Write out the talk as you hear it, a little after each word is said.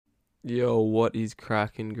Yo, what is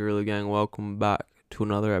cracking, Gorilla Gang? Welcome back to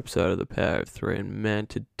another episode of the Power of Three. And man,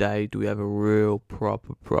 today do we have a real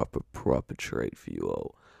proper treat for you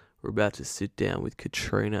all. We're about to sit down with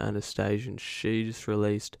Katrina Anastasia, and she just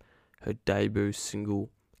released her debut single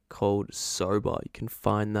called Soba. You can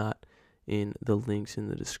find that in the links in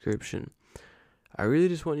the description. I really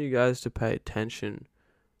just want you guys to pay attention.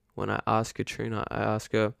 When I ask Katrina, I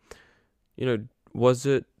ask her, was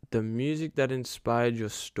it the music that inspired your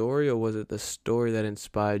story, or was it the story that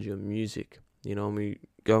inspired your music? And we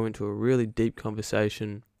go into a really deep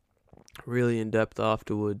conversation, really in depth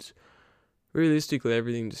afterwards. Realistically,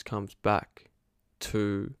 everything just comes back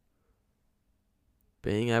to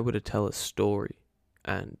being able to tell a story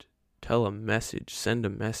and tell a message, send a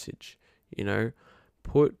message,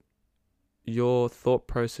 put your thought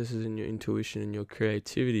processes and your intuition and your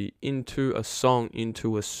creativity into a song,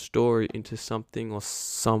 into a story, into something or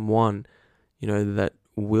someone, that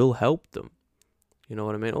will help them. You know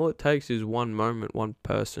what I mean? All it takes is one moment, one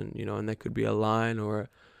person, and there could be a line or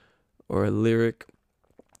a lyric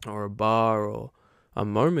or a bar or a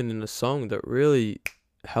moment in a song that really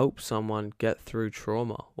helps someone get through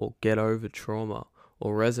trauma or get over trauma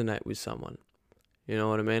or resonate with someone. You know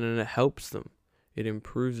what I mean? And it helps them. It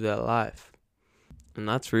improves their life. And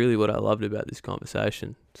that's really what I loved about this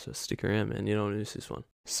conversation. So stick around, man. You don't want to miss this one.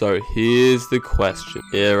 So here's the question.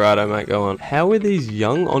 Yeah, righto, mate. Go on. How are these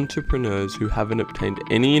young entrepreneurs who haven't obtained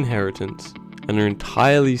any inheritance and are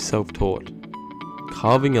entirely self-taught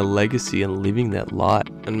carving a legacy and living their life?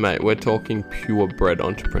 And mate, we're talking purebred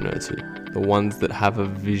entrepreneurs here. The ones that have a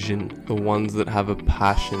vision, the ones that have a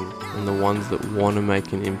passion, and the ones that want to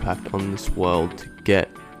make an impact on this world to get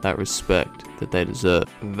that respect that they deserve.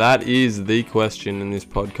 That is the question, and this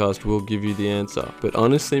podcast will give you the answer. But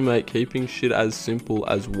honestly, mate, keeping shit as simple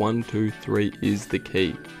as 1, 2, 3 is the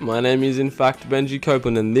key. My name is in fact Benji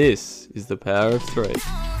Copeland, and this is the Power of Three.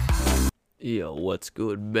 Yo, what's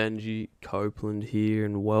good? Benji Copeland here,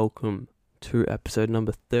 and welcome to episode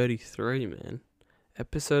number 33, man.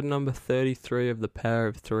 Episode number 33 of the Power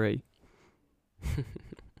of Three.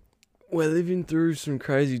 We're living through some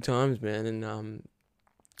crazy times, man, and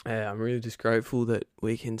I'm really just grateful that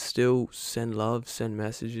we can still send love, send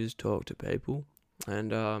messages, talk to people.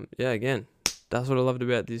 And again, that's what I loved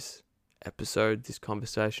about this episode, this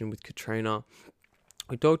conversation with Katrina.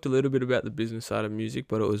 We talked a little bit about the business side of music,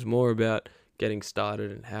 but it was more about getting started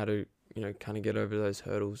and how to, kind of get over those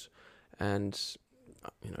hurdles. And,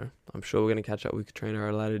 I'm sure we're going to catch up with Katrina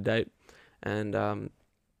at a later date and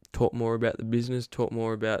talk more about the business, talk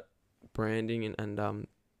more about branding and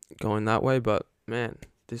going that way. But, man,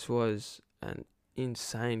 this was an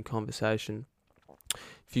insane conversation.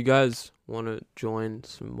 If you guys want to join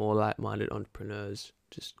some more like-minded entrepreneurs,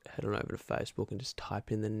 just head on over to Facebook and just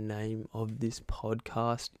type in the name of this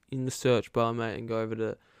podcast in the search bar, mate, and go over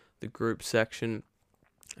to the group section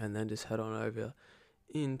and then just head on over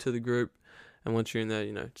into the group. And once you're in there,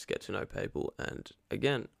 just get to know people. And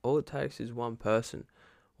again, all it takes is one person,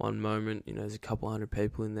 one moment. There's a couple hundred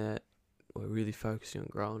people in there. We're really focusing on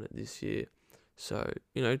growing it this year. So,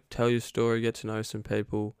 tell your story, get to know some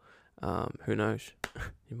people. Who knows?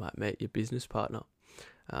 You might meet your business partner.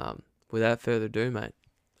 Without further ado, mate,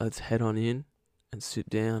 let's head on in and sit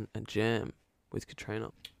down and jam with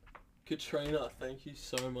Katrina. Katrina, thank you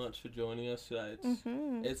so much for joining us today.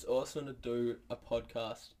 It's awesome to do a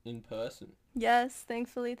podcast in person. Yes,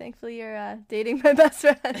 thankfully you're dating my best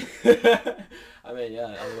friend. I mean,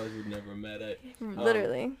 yeah, otherwise we'd never have met, eh?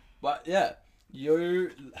 Literally. But yeah,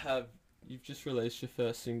 you've just released your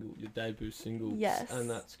first single, your debut single. Yes. And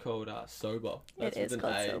that's called Soba. It is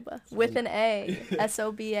called Soba. With an A.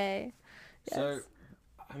 S-O-B-A. Yes. So,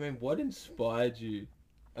 what inspired you?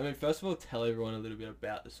 First of all, tell everyone a little bit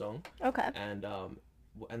about the song. Okay. And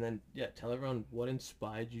then, tell everyone what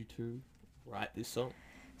inspired you to write this song.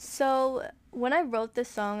 So, when I wrote this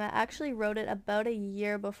song, I actually wrote it about a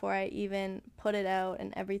year before I even put it out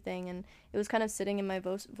and everything. And it was kind of sitting in my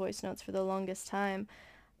voice notes for the longest time.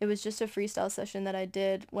 It was just a freestyle session that I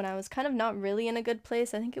did when I was kind of not really in a good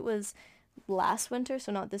place. I think it was last winter,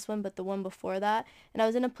 so not this one, but the one before that. And I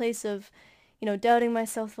was in a place of, doubting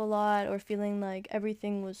myself a lot or feeling like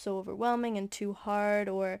everything was so overwhelming and too hard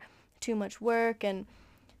or too much work. And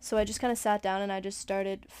so I just kind of sat down and I just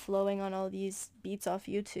started flowing on all these beats off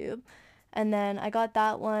YouTube. And then I got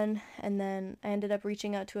that one, and then I ended up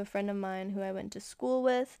reaching out to a friend of mine who I went to school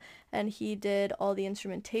with, and he did all the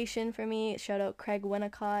instrumentation for me. Shout out Craig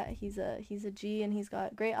Winnicott. He's a G, and he's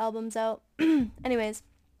got great albums out. Anyways,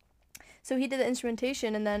 so he did the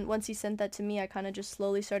instrumentation, and then once he sent that to me, I kind of just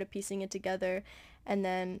slowly started piecing it together, and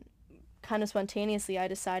then kind of spontaneously I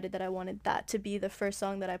decided that I wanted that to be the first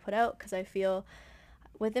song that I put out, because I feel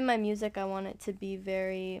within my music I want it to be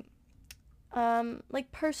very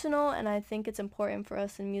like personal, and I think it's important for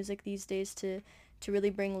us in music these days to really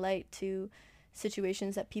bring light to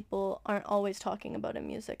situations that people aren't always talking about in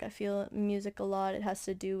music. I feel music a lot, it has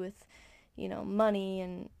to do with, money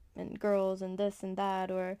and girls and this and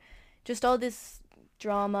that, or just all this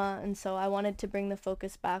drama, and so I wanted to bring the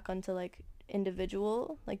focus back onto like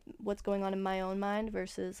individual, like what's going on in my own mind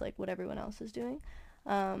versus like what everyone else is doing.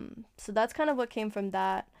 So that's kind of what came from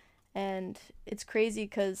that, and it's crazy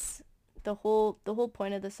because the whole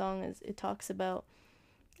point of the song is it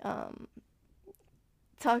um,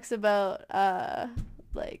 talks about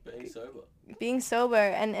like Being sober. being sober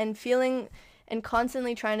and feeling and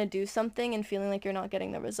constantly trying to do something and feeling like you're not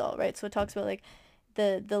getting the result, right? So it talks about like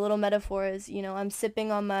the little metaphor is, I'm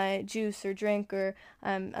sipping on my juice or drink, or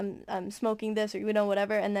I'm smoking this, or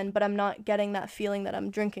whatever, and then but I'm not getting that feeling that I'm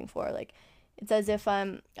drinking for. Like it's as if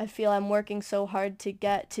I feel I'm working so hard to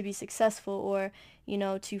get to be successful, or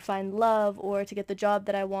to find love, or to get the job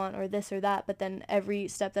that I want, or this or that, but then every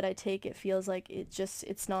step that I take, it feels like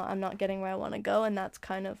I'm not getting where I want to go. And that's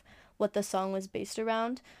kind of what the song was based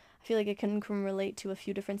around. I feel like it can relate to a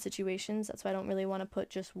few different situations. That's why I don't really want to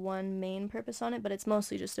put just one main purpose on it, but it's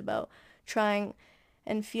mostly just about trying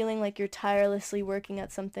and feeling like you're tirelessly working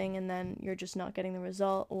at something and then you're just not getting the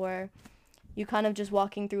result, or you kind of just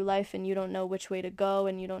walking through life and you don't know which way to go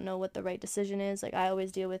and you don't know what the right decision is. Like I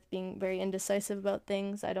always deal with being very indecisive about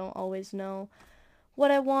things. I don't always know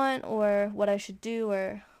what I want or what I should do,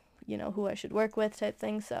 or who I should work with type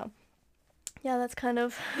thing. So yeah, that's kind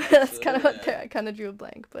of that's kind of what there. I kind of drew a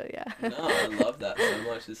blank, but yeah. No, I love that so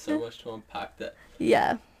much. There's so much to unpack there.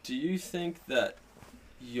 Yeah. Do you think that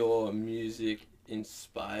your music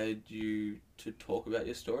inspired you to talk about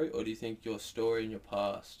your story, or do you think your story in your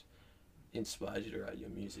past inspired you to write your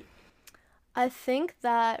music? I think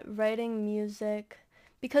that writing music,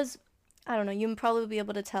 because I don't know, you probably be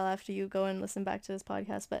able to tell after you go and listen back to this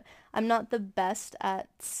podcast, but I'm not the best at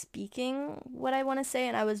speaking what I want to say,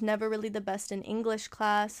 and I was never really the best in English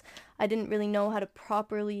class. I didn't really know how to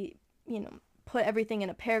properly, put everything in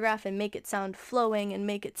a paragraph and make it sound flowing and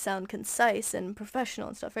make it sound concise and professional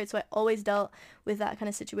and stuff, right? So I always dealt with that kind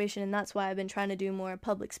of situation, and that's why I've been trying to do more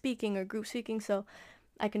public speaking or group speaking, so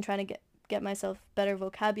I can try to get myself better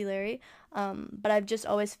vocabulary. But I've just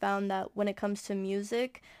always found that when it comes to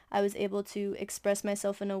music, I was able to express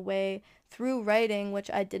myself in a way through writing, which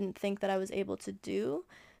I didn't think that I was able to do.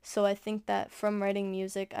 So I think that from writing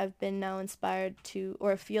music, I've been now inspired to,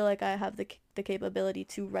 or feel like I have the capability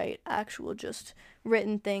to write actual just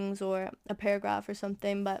written things or a paragraph or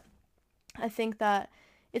something. But I think that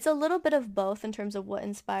it's a little bit of both in terms of what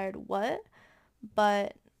inspired what,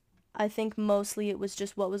 but I think mostly it was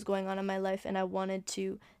just what was going on in my life, and I wanted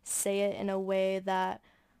to say it in a way that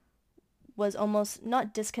was almost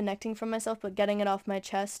not disconnecting from myself, but getting it off my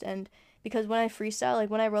chest. And because when I freestyle, like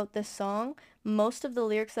when I wrote this song, most of the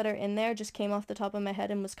lyrics that are in there just came off the top of my head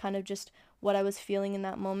and was kind of just what I was feeling in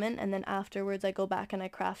that moment. And then afterwards, I go back and I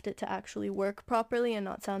craft it to actually work properly and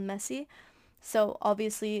not sound messy. So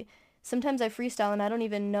obviously, sometimes I freestyle and I don't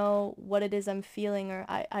even know what it is I'm feeling, or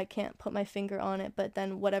I can't put my finger on it, but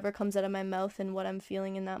then whatever comes out of my mouth and what I'm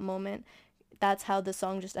feeling in that moment, that's how the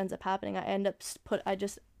song just ends up happening. I end up I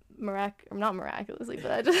just not miraculously,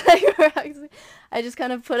 but I just like miraculously, I just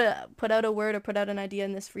kind of put out a word or put out an idea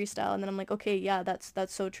in this freestyle, and then I'm like, okay, yeah, that's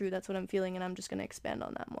so true, that's what I'm feeling, and I'm just gonna expand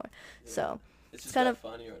on that more. Yeah. So it's just kind of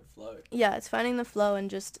finding your own flow. Yeah, it's finding the flow and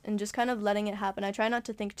just kind of letting it happen. I try not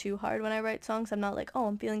to think too hard when I write songs. I'm not like, oh,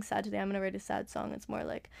 I'm feeling sad today, I'm gonna write a sad song. It's more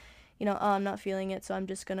like, oh, I'm not feeling it, so I'm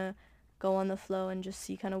just gonna go on the flow and just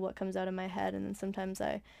see kind of what comes out of my head. And then sometimes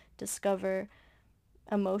I discover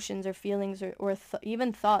emotions or feelings or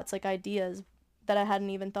even thoughts, like ideas that I hadn't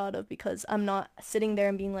even thought of, because I'm not sitting there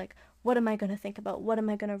and being like, what am I gonna think about? What am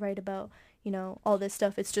I gonna write about? All this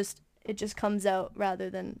stuff. It just comes out rather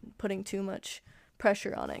than putting too much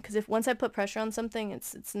pressure on it, because if once I put pressure on something,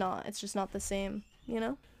 it's just not the same.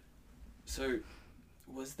 So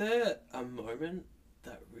was there a moment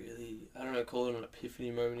that really, I don't know, call it an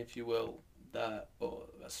epiphany moment if you will, that, or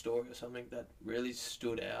a story or something that really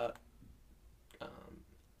stood out,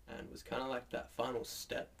 and was kind of like that final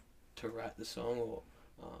step to write the song, or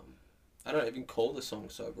I don't even call the song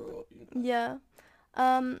Sober, or Yeah.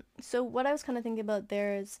 So what I was kind of thinking about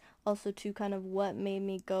there is also to kind of what made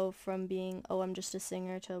me go from being, oh, I'm just a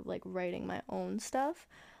singer, to like writing my own stuff.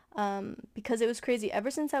 Because it was crazy.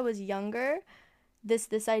 Ever since I was younger,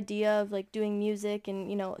 this idea of like doing music and,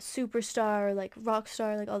 superstar, like rock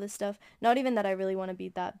star, like all this stuff, not even that I really want to be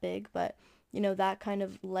that big, but that kind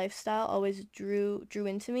of lifestyle always drew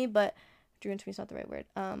into me, but drew into me is not the right word.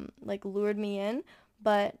 Like lured me in,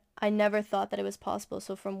 but I never thought that it was possible.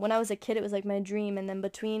 So from when I was a kid, it was like my dream, and then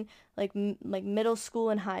between like middle school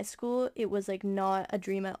and high school, it was like not a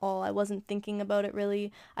dream at all. I wasn't thinking about it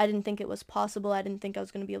really. I didn't think it was possible. I didn't think I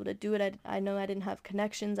was going to be able to do it. I know I didn't have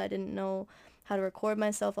connections. I didn't know how to record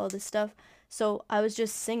myself, all this stuff. So I was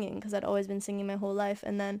just singing because I'd always been singing my whole life.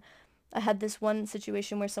 And then I had this one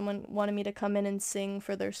situation where someone wanted me to come in and sing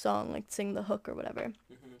for their song, like sing the hook or whatever.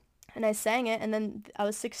 And I sang it, and then I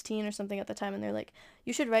was 16 or something at the time, and they're like,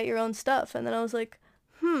 you should write your own stuff. And then I was like,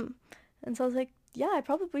 And so I was like, yeah, I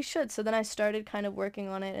probably should. So then I started kind of working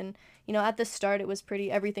on it, and at the start it was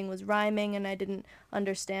everything was rhyming, and I didn't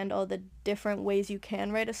understand all the different ways you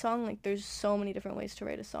can write a song. Like there's so many different ways to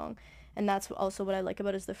write a song, and that's also what I like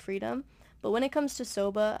about it, is the freedom. But when it comes to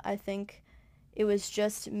Soba, I think it was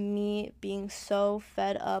just me being so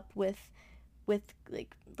fed up with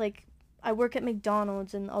like I work at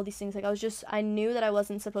McDonald's and all these things. Like I knew that I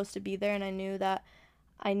wasn't supposed to be there, and I knew that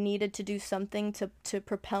I needed to do something to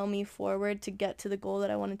propel me forward to get to the goal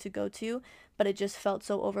that I wanted to go to, but it just felt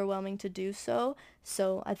so overwhelming to do so.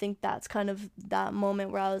 So I think that's kind of that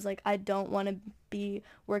moment where I was like, I don't want to be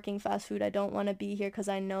working fast food. I don't want to be here because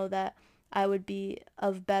I know that I would be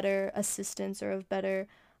of better assistance or of better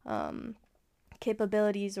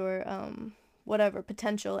capabilities or whatever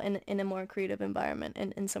potential in a more creative environment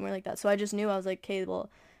and somewhere like that. So I just knew, I was like, okay,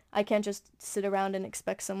 well, I can't just sit around and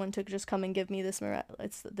expect someone to just come and give me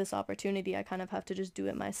this opportunity. I kind of have to just do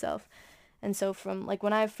it myself. And so from like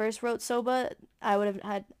when I first wrote Soba,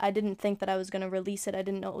 I didn't think that I was going to release it. I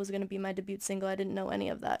didn't know it was going to be my debut single. I didn't know any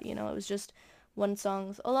of that. It was just one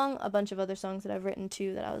song along a bunch of other songs that I've written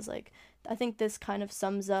too, that I was like, I think this kind of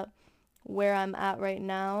sums up where I'm at right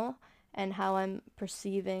now and how I'm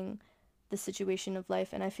perceiving the situation of life.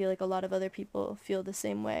 And I feel like a lot of other people feel the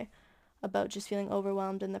same way about just feeling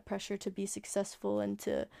overwhelmed and the pressure to be successful and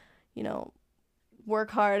to, you know,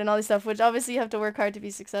 work hard and all this stuff, which obviously you have to work hard to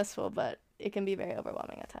be successful, but it can be very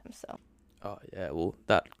overwhelming at times. So Oh yeah, well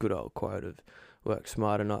that good old quote of "work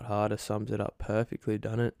smarter, not harder" sums it up perfectly,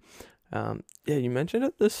 doesn't it? Yeah, you mentioned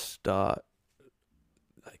at the start,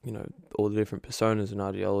 like all the different personas and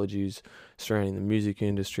ideologies surrounding the music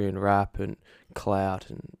industry and rap and clout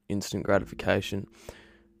and instant gratification.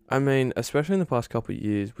 I mean, especially in the past couple of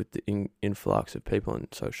years with the influx of people on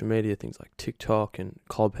social media, things like TikTok and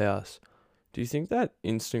Clubhouse, do you think that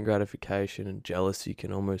instant gratification and jealousy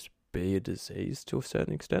can almost be a disease to a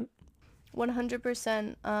certain extent?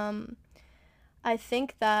 100%. I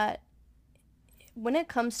think that when it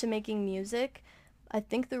comes to making music, I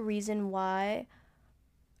think the reason why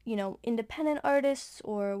independent artists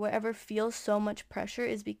or whatever feel so much pressure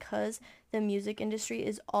is because the music industry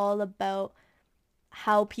is all about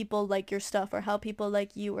how people like your stuff or how people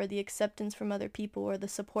like you or the acceptance from other people or the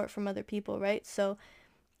support from other people, right? So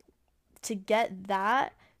to get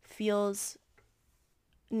that feels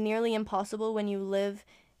nearly impossible when you live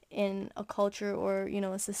in a culture or,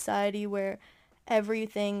 a society where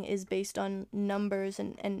everything is based on numbers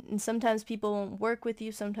and sometimes people won't work with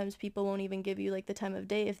you, sometimes people won't even give you like the time of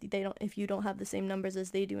day if you don't have the same numbers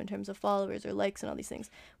as they do in terms of followers or likes and all these things,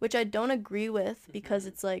 which I don't agree with, because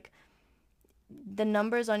it's like the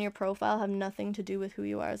numbers on your profile have nothing to do with who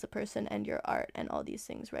you are as a person and your art and all these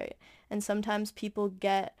things, right? And sometimes people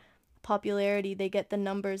get popularity, they get the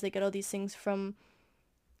numbers, they get all these things from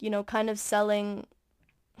kind of selling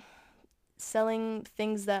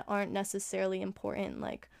things that aren't necessarily important,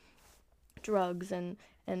 like drugs and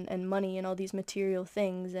money and all these material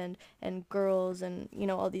things and girls and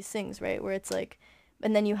all these things, right? Where it's like,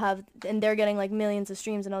 and then they're getting like millions of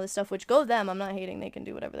streams and all this stuff, which go them. I'm not hating, they can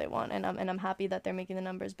do whatever they want, and I'm happy that they're making the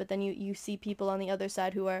numbers. But then you see people on the other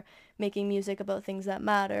side who are making music about things that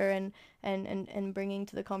matter and bringing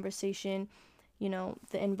to the conversation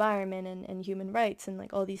the environment and human rights and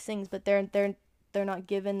like all these things, but they're not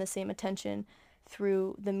given the same attention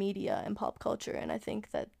through the media and pop culture. And I think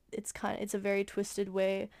that it's a very twisted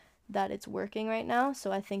way that it's working right now.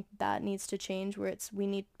 So I think that needs to change, where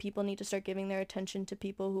people need to start giving their attention to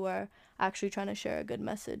people who are actually trying to share a good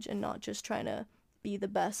message and not just trying to be the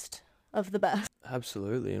best of the best.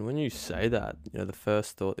 Absolutely. And when you say that, the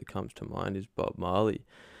first thought that comes to mind is Bob Marley.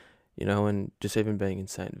 And just even being in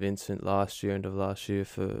St. Vincent end of last year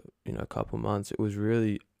for, a couple months, it was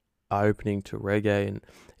really eye-opening to reggae, and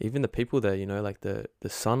even the people there, like the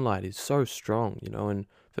sunlight is so strong, and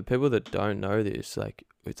for people that don't know this, like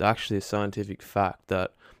it's actually a scientific fact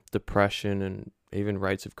that depression and even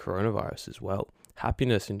rates of coronavirus as well,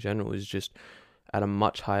 happiness in general is just at a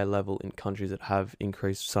much higher level in countries that have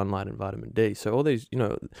increased sunlight and vitamin D. So all these,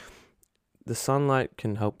 the the sunlight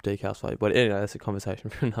can help decalcify. But anyway, that's a conversation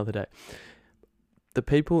for another day. The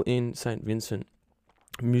people in St. Vincent,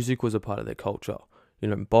 music was a part of their culture. You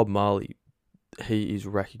know, Bob Marley, he is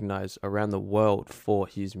recognized around the world for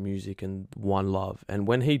his music and One Love. And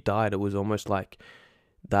when he died, it was almost like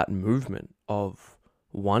that movement of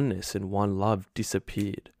oneness and one love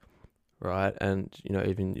disappeared, right? And, you know,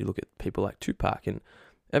 even you look at people like Tupac, and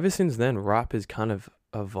ever since then, rap has kind of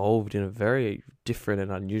evolved in a very different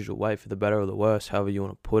and unusual way, for the better or the worse, however you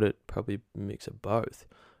want to put it, probably a mix of both,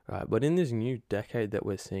 right? But in this new decade that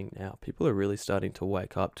we're seeing now, people are really starting to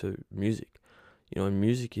wake up to music, you know, and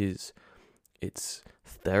music is, it's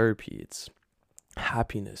therapy, it's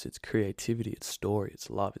happiness, it's creativity, it's story, it's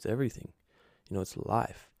love, it's everything, you know, it's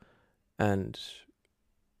life. And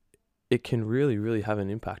it can really, really have an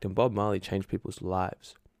impact. And Bob Marley changed people's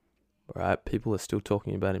lives, right? People are still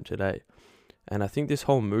talking about him today. And I think this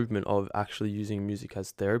whole movement of actually using music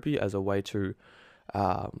as therapy, as a way to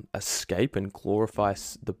escape and glorify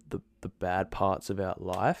the bad parts of our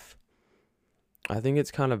life, I think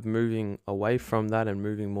it's kind of moving away from that and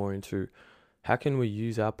moving more into how can we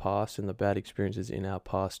use our past and the bad experiences in our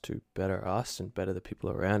past to better us and better the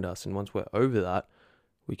people around us. And once we're over that,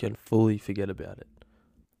 we can fully forget about it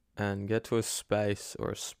and get to a space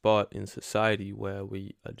or a spot in society where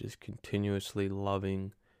we are just continuously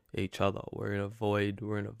loving each other. We're in a void,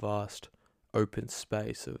 we're in a vast open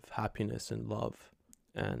space of happiness and love.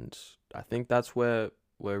 And I think that's where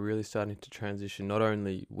we're really starting to transition, not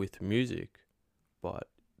only with music, but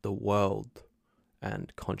the world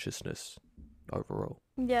and consciousness overall.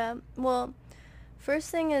 Yeah, well, first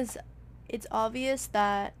thing is, it's obvious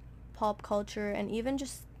that pop culture and even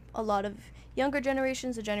just a lot of younger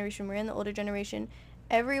generations, the generation we're in, the older generation,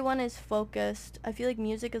 everyone is focused. I feel like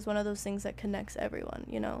music is one of those things that connects everyone,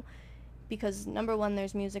 you know, because number one,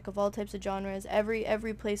 there's music of all types of genres.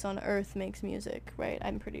 Every place on earth makes music, right?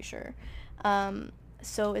 I'm pretty sure.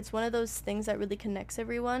 So it's one of those things that really connects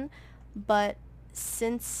everyone. But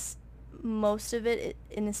since most of it,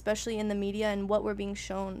 and especially in the media and what we're being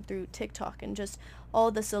shown through TikTok and just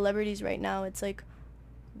all the celebrities right now, it's like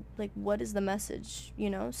what is the message, you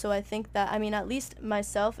know? So I think that, I mean, at least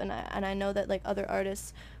myself, and I know that like other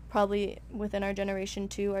artists probably within our generation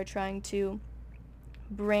too are trying to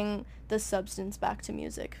bring the substance back to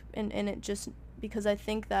music, and it just, because I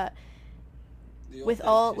think that with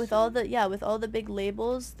all the big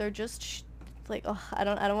labels, they're just like, oh, I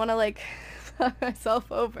don't want to like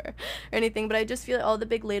myself over or anything, but I just feel like all the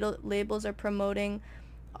big labels are promoting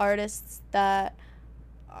artists that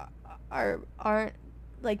aren't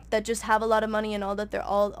like, that just have a lot of money, and all that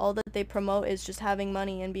they promote is just having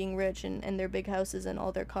money and being rich, and their big houses and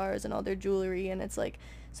all their cars and all their jewelry. And it's like,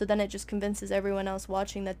 so then it just convinces everyone else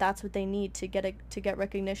watching that that's what they need to get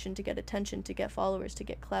recognition, to get attention, to get followers, to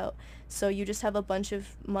get clout. So you just have a bunch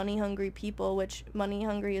of money hungry people, which money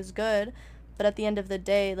hungry is good, but at the end of the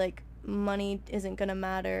day, like, money isn't gonna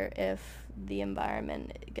matter if the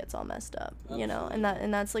environment gets all messed up. Absolutely. You know,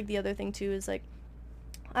 and that's like the other thing too, is like,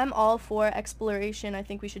 I'm all for exploration. I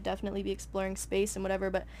think we should definitely be exploring space and whatever,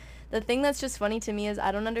 but the thing that's just funny to me is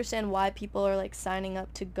I don't understand why people are like signing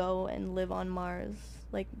up to go and live on Mars.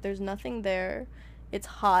 Like, there's nothing there. It's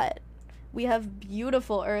hot. We have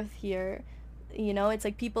beautiful Earth here. You know, it's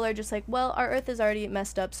like people are just like, well, our Earth is already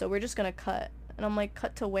messed up, so we're just gonna cut. And I'm like,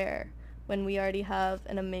 cut to where? When we already have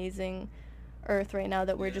an amazing Earth right now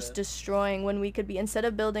that we're just destroying, when we could be, instead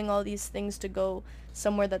of building all these things to go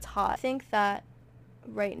somewhere that's hot. I think that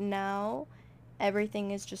right now everything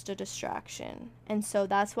is just a distraction, and so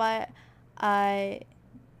that's why I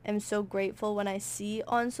am so grateful when I see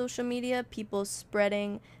on social media people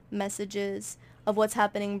spreading messages of what's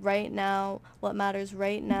happening right now, what matters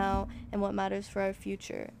right now, and what matters for our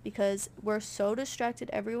future, because we're so distracted.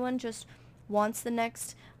 Everyone just wants the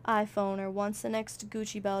next iPhone, or wants the next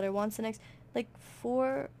Gucci belt, or wants the next, like,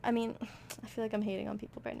 I mean, I feel like I'm hating on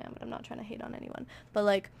people right now, but I'm not trying to hate on anyone, but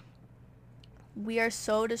like, we are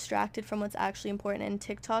so distracted from what's actually important. And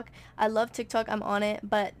TikTok, I love TikTok, I'm on it,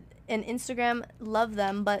 but and Instagram, love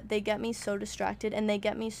them, but they get me so distracted, and they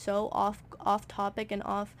get me so off topic and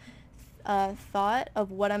off thought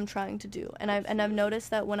of what I'm trying to do. And I've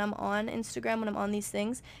noticed that when I'm on Instagram, when I'm on these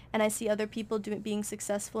things, and I see other people being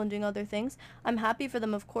successful and doing other things, I'm happy for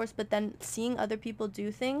them, of course, but then seeing other people do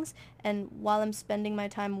things, and while I'm spending my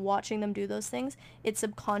time watching them do those things, it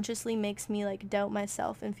subconsciously makes me like doubt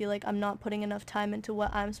myself and feel like I'm not putting enough time into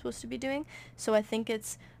what I'm supposed to be doing. So I think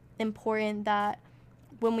it's important that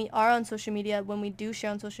when we are on social media, when we do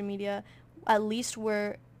share on social media, at least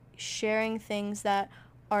we're sharing things that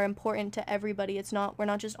are important to everybody. We're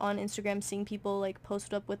not just on Instagram seeing people like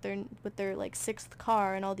post up with their like sixth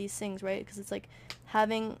car and all these things, right? Because it's like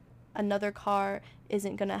having another car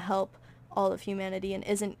isn't going to help all of humanity, and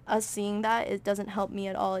isn't us seeing that, it doesn't help me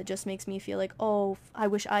at all. It just makes me feel like, oh, I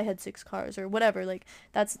wish I had six cars or whatever. Like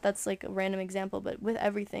that's like a random example, but with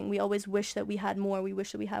everything we always wish that we had more. We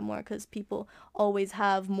wish that we had more because people always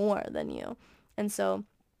have more than you. And so,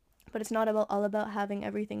 but it's not about all about having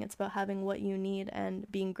everything. It's about having what you need and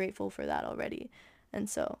being grateful for that already. And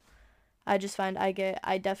so I just find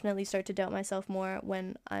I definitely start to doubt myself more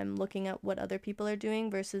when I'm looking at what other people are doing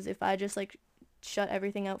versus if I just like shut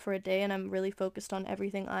everything out for a day and I'm really focused on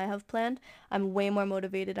everything I have planned. I'm way more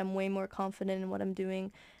motivated. I'm way more confident in what I'm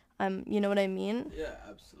doing. You know what I mean? Yeah,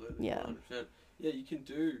 absolutely. Yeah. 100%. Yeah,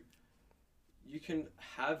 you can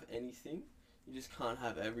have anything, you just can't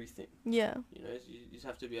have everything. Yeah. You know, you just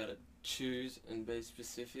have to be able to choose and be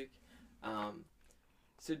specific.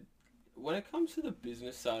 So when it comes to the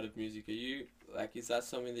business side of music, are you, like, is that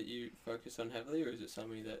something that you focus on heavily, or is it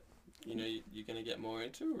something that, you know, you're going to get more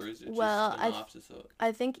into, or is it Well, just an afterthought?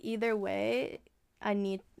 I think either way, I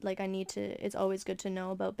need to. It's always good to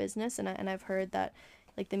know about business, and I've heard that,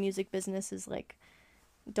 like the music business is like,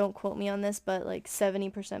 don't quote me on this, but like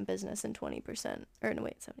 70% business and 20%, or no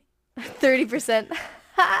wait, 30%,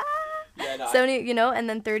 Yeah, no, 70, you know, and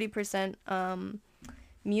then 30%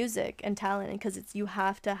 music and talent, because it's you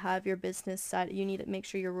have to have your business side. You need to make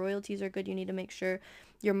sure your royalties are good. You need to make sure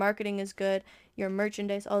your marketing is good, your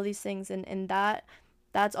merchandise, all these things, and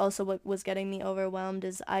that's also what was getting me overwhelmed.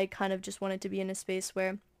 Is I kind of just wanted to be in a space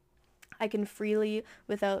where I can freely,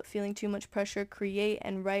 without feeling too much pressure, create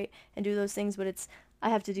and write and do those things. But it's I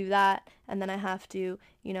have to do that, and then I have to,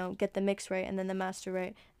 you know, get the mix right, and then the master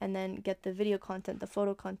right, and then get the video content, the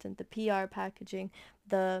photo content, the PR packaging,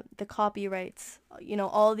 the copyrights, you know,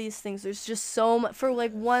 all these things. There's just so much for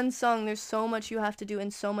like one song. There's so much you have to do,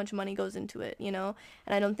 and so much money goes into it, you know.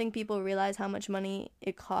 And I don't think people realize how much money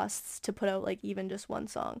it costs to put out like even just one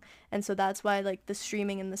song. And so that's why like the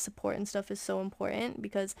streaming and the support and stuff is so important,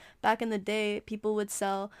 because back in the day people would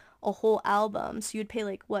sell a whole album, so you'd pay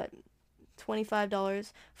like what,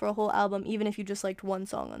 $25 for a whole album, even if you just liked one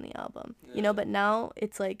song on the album, you know. But now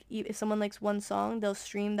it's like if someone likes one song, they'll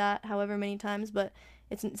stream that however many times, but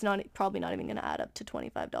it's not probably not even gonna add up to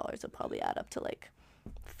 $25. It'll probably add up to like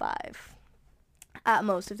five at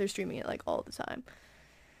most if they're streaming it like all the time.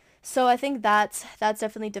 So I think that's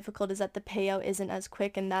definitely difficult, is that the payout isn't as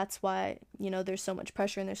quick, and that's why, you know, there's so much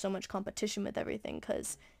pressure and there's so much competition with everything,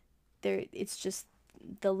 because it's just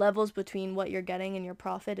the levels between what you're getting and your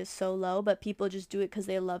profit is so low, but people just do it because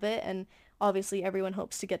they love it. And obviously everyone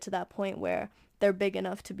hopes to get to that point where they're big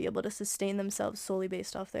enough to be able to sustain themselves solely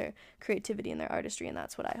based off their creativity and their artistry, and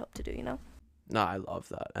that's what I hope to do, you know. No, I love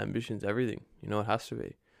that. Ambition's everything. You know, it has to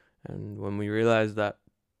be. And when we realize that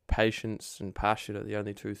patience and passion are the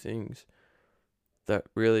only two things that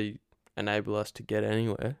really enable us to get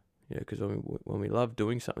anywhere, you know, because when we love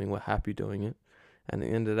doing something, we're happy doing it. And at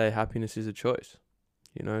the end of the day, happiness is a choice,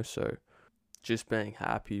 you know. So just being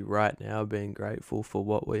happy right now, being grateful for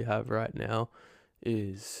what we have right now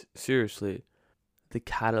is seriously the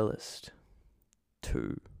catalyst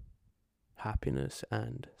to happiness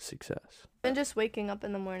and success. And just waking up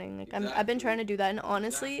in the morning, like I've been trying to do that, and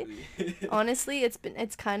honestly,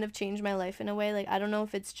 it's kind of changed my life in a way. Like I don't know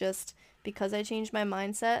if it's just because I changed my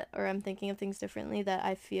mindset or I'm thinking of things differently that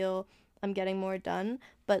I feel I'm getting more done.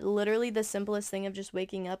 But literally the simplest thing of just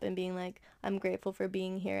waking up and being like, I'm grateful for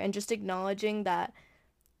being here, and just acknowledging that,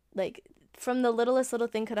 like, from the littlest little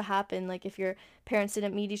thing could have happened. Like if your parents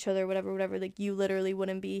didn't meet each other, whatever, like you literally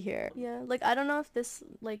wouldn't be here. Yeah, like I don't know if this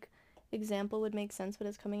like example would make sense, but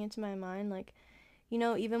it's coming into my mind. Like, you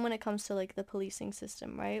know, even when it comes to like the policing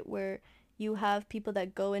system, right, where you have people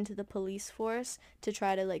that go into the police force to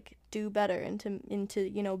try to like do better and to into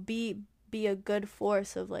you know be a good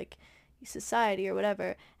force of like society or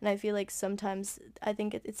whatever. And I feel like sometimes I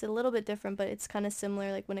think it's a little bit different, but it's kind of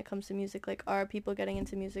similar. Like when it comes to music, like are people getting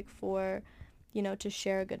into music for, you know, to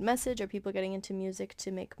share a good message? Are people getting into music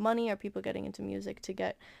to make money? Are people getting into music to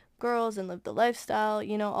get girls and live the lifestyle?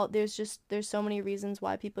 You know, there's so many reasons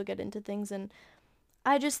why people get into things. And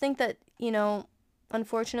I just think that, you know,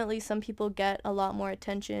 unfortunately some people get a lot more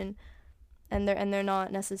attention, and they're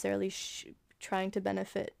not necessarily trying to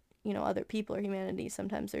benefit, you know, other people or humanity.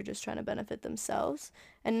 Sometimes they're just trying to benefit themselves.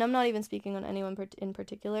 And I'm not even speaking on anyone in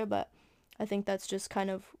particular, but I think that's just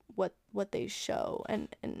kind of what they show, and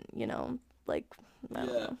you know, like I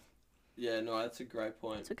don't know. Yeah, no, that's a great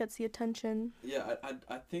point. So it gets the attention. Yeah,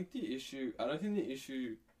 I think the issue, I don't think the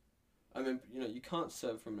issue I mean, you can't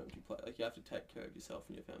serve from an empty plate. Like, you have to take care of yourself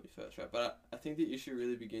and your family first, right? But I think the issue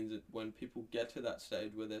really begins at when people get to that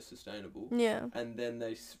stage where they're sustainable, Yeah. and then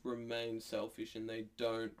they remain selfish and they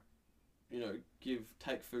don't,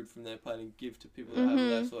 take food from their plate and give to people that have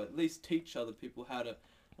less, or at least teach other people how to,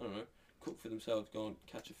 I don't know, cook for themselves, go and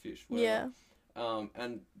catch a fish, whatever. Yeah.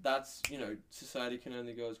 And that's, society can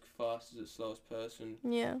only go as fast as its slowest person,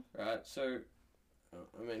 Yeah. right? So,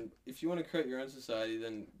 I mean, if you want to create your own society,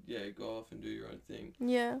 then, yeah, go off and do your own thing.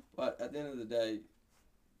 Yeah. But at the end of the day,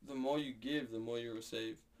 the more you give, the more you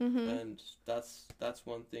receive. Mhm. And that's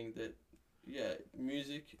one thing that, yeah,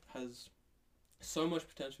 music has so much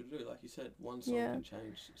potential to do. Like you said, one song Yeah. can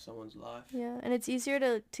change someone's life. Yeah, and it's easier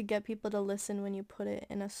to get people to listen when you put it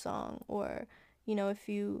in a song, or if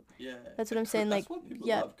you Yeah. that's what I'm saying, like, That's what people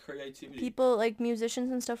yeah, love, creativity. people like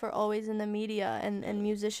musicians and stuff are always in the media, and Yeah.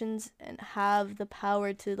 musicians have the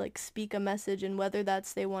power to like speak a message, and whether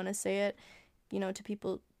that's they want to say it to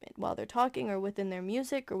people while they're talking, or within their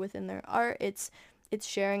music, or within their art, it's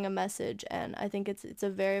sharing a message. And I think it's a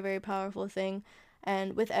very, very powerful thing.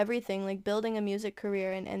 And with everything, like building a music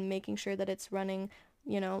career, and making sure that it's running,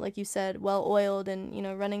 like you said, well oiled,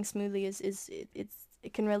 and running smoothly,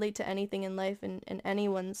 it can relate to anything in life, and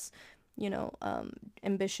anyone's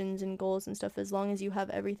ambitions and goals and stuff, as long as you have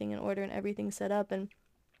everything in order and everything set up. And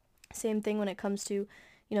same thing when it comes to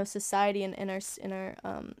society, and in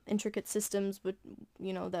our intricate systems, but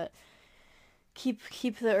that keep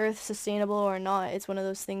the earth sustainable or not. It's one of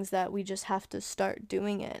those things that we just have to start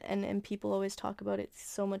doing it. And people always talk about it's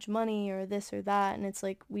so much money or this or that, and it's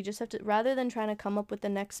like we just have to, rather than trying to come up with the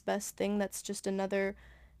next best thing that's just another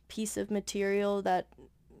piece of material that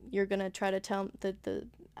you're gonna try to tell, that the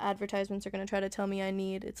advertisements are gonna try to tell me I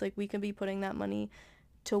need. It's like we could be putting that money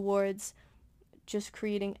towards just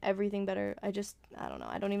creating everything better. I don't know.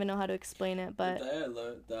 I don't even know how to explain it, but The day I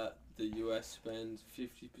learned that the US spends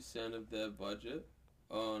 50% of their budget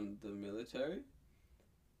on the military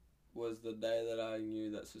was the day that I knew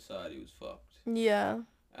that society was fucked. yeah.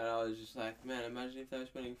 And I was just like, man, imagine if they were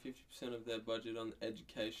spending 50% of their budget on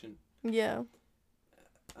education. Yeah.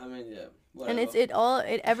 I mean, yeah, whatever.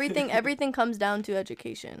 And everything comes down to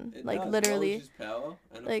education. It like does. literally. Knowledge is power,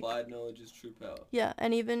 and Like, applied knowledge is true power. Yeah,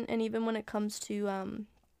 and even when it comes to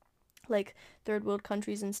like third world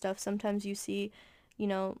countries and stuff, sometimes you see,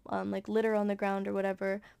 like litter on the ground or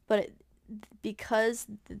whatever, but because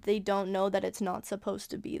they don't know that it's not supposed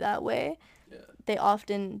to be that way, Yeah. they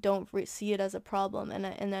often don't see it as a problem. And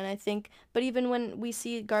then I think, but even when we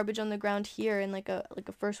see garbage on the ground here in like a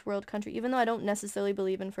first world country, even though I don't necessarily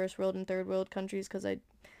believe in first world and third world countries, because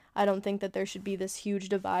I don't think that there should be this huge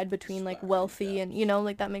divide between like wealthy and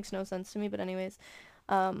like that makes no sense to me. But anyways,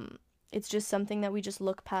 it's just something that we just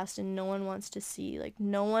look past and no one wants to see. Like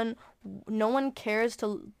no one cares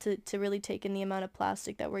to really take in the amount of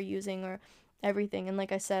plastic that we're using, or everything. And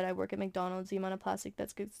like I said, I work at McDonald's. The amount of plastic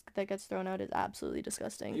that gets thrown out is absolutely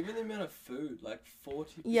disgusting. Even the amount of food, like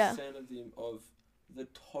 40% of the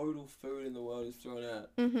total food in the world is thrown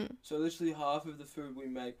out. Mm-hmm. So literally half of the food we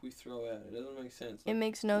make, we throw out. It doesn't make sense. It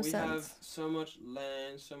makes no sense. We have so much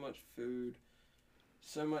land, so much food,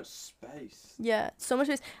 so much space. Yeah, so much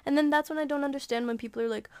space. And then that's when I don't understand when people are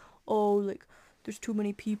like, oh, like, there's too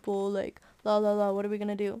many people, like, la la la, what are we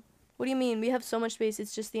gonna do? What do you mean? We have so much space.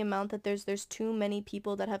 It's just the amount that there's too many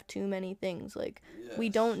people that have too many things. Like, Yes. we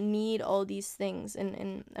don't need all these things.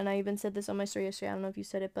 And I even said this on my story yesterday. I don't know if you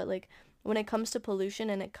said it, but like when it comes to pollution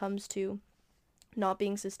and it comes to not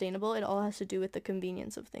being sustainable, it all has to do with the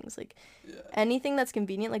convenience of things. Like, anything that's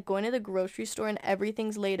convenient, like going to the grocery store and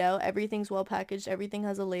everything's laid out, everything's well packaged, everything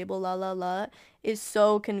has a label, la la la, is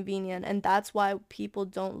so convenient. And that's why people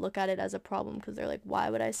don't look at it as a problem, because they're like, why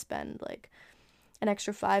would I spend like an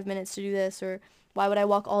extra 5 minutes to do this, or why would I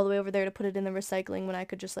walk all the way over there to put it in the recycling when I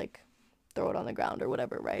could just like throw it on the ground or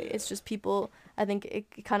whatever, right? It's just people, I think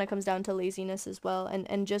it kind of comes down to laziness as well,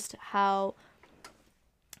 and just how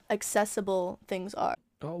accessible things are.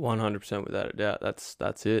 Oh, 100% without a doubt.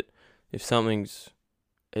 That's it. If something's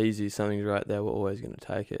easy, something's right there, we're always going to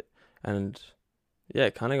take it. And yeah,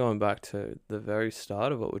 kind of going back to the very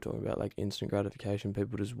start of what we're talking about, like instant gratification,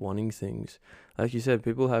 people just wanting things. Like you said,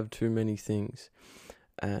 people have too many things,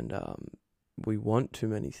 and we want too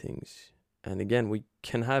many things. And again, we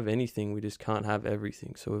can have anything, we just can't have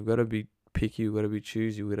everything. So we've got to be picky, we've got to be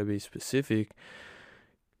choosy, we've got to be specific.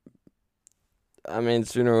 I mean,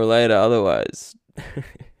 sooner or later, otherwise,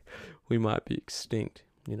 we might be extinct,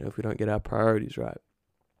 if we don't get our priorities right.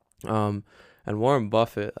 And Warren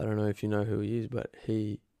Buffett, I don't know if you know who he is, but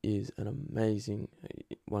he is an amazing,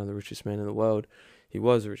 one of the richest men in the world. he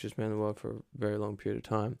was the richest man in the world for a very long period of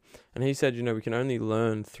time. And he said, we can only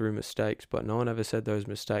learn through mistakes, but no one ever said those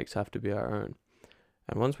mistakes have to be our own.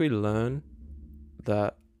 And once we learn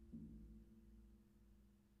that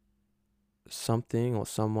something or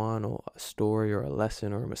someone or a story or a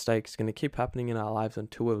lesson or a mistake is going to keep happening in our lives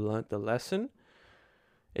until we've learnt the lesson,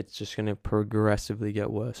 it's just going to progressively get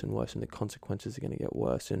worse and worse, and the consequences are going to get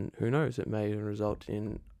worse. And who knows, it may even result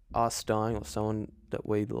in us dying or someone that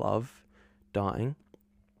we love dying.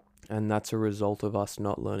 And that's a result of us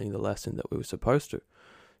not learning the lesson that we were supposed to.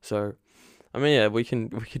 So, we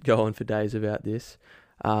could go on for days about this.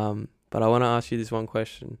 But I want to ask you this one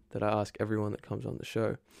question that I ask everyone that comes on the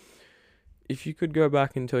show. If you could go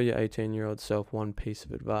back and tell your 18-year-old self one piece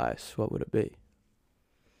of advice, what would it be?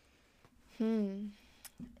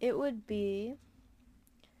 It would be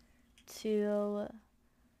to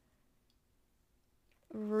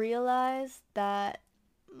realize that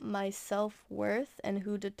my self-worth and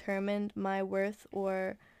who determined my worth,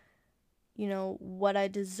 or what I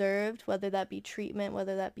deserved, whether that be treatment,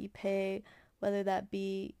 whether that be pay, whether that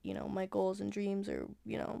be my goals and dreams, or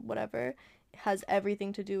whatever, has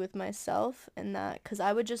everything to do with myself. And that, because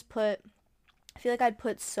I feel like I'd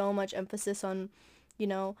put so much emphasis on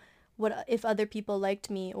what if other people liked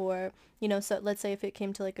me, or so let's say if it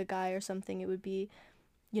came to like a guy or something, it would be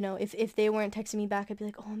if they weren't texting me back, I'd be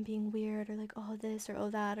like, oh, I'm being weird, or like, oh, this or oh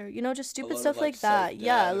that, or just stupid stuff like that.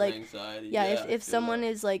 Yeah, like anxiety. yeah, if someone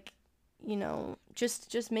is like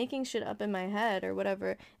just making shit up in my head or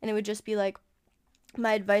whatever, and it would just be like,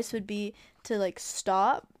 my advice would be to like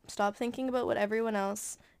stop thinking about what everyone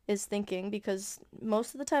else is thinking, because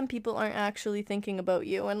most of the time people aren't actually thinking about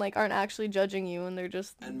you and like aren't actually judging you, and they're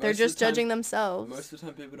just judging themselves. Most of the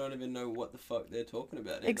time people don't even know what the fuck they're talking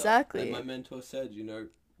about either. Exactly. And my mentor said,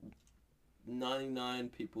 99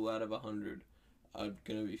 people out of 100 are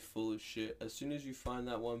gonna be full of shit. As soon as you find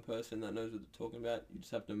that one person that knows what they're talking about, you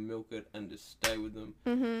just have to milk it and just stay with them,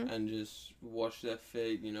 and just wash their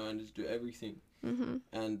feet, and just do everything.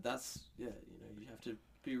 And that's, you have to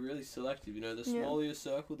be really selective. The smaller your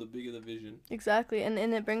circle, the bigger the vision. Exactly. And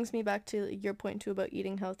it brings me back to your point too about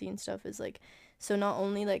eating healthy and stuff, is like, so not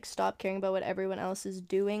only like stop caring about what everyone else is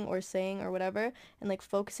doing or saying or whatever, and like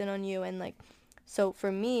focus in on you. And like, so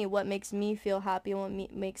for me, what makes me feel happy and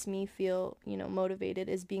what makes me feel motivated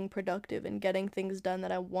is being productive and getting things done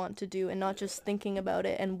that I want to do, and not just thinking about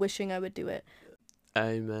it and wishing I would do it.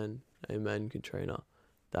 Amen, Katrina.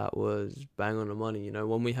 That was bang on the money.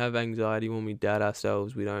 When we have anxiety, when we doubt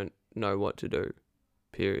ourselves, we don't know what to do,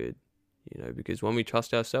 period. Because when we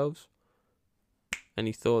trust ourselves,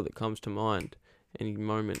 any thought that comes to mind, any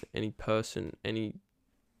moment, any person, any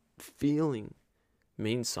feeling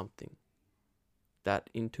means something. That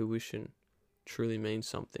intuition truly means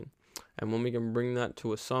something. And when we can bring that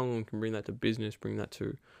to a song, we can bring that to business, bring that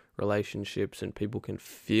to relationships, and people can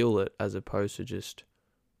feel it as opposed to just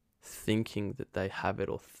thinking that they have it,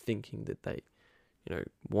 or thinking that they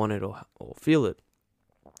want it, or feel it.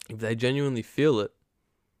 If they genuinely feel it,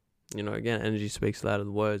 again, energy speaks louder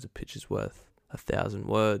than words. A picture's worth 1,000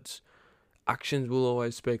 words. Actions will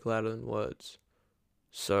always speak louder than words.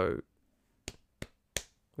 So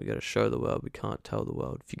we got to show the world, we can't tell the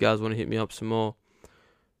world. If you guys want to hit me up some more,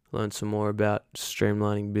 learn some more about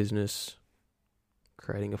streamlining business,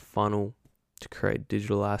 creating a funnel to create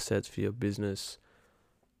digital assets for your business,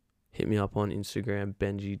 hit me up on Instagram,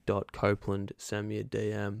 benji.copeland. Send me a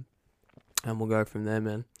DM, and we'll go from there,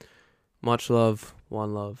 man. Much love,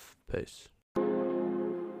 one love, peace.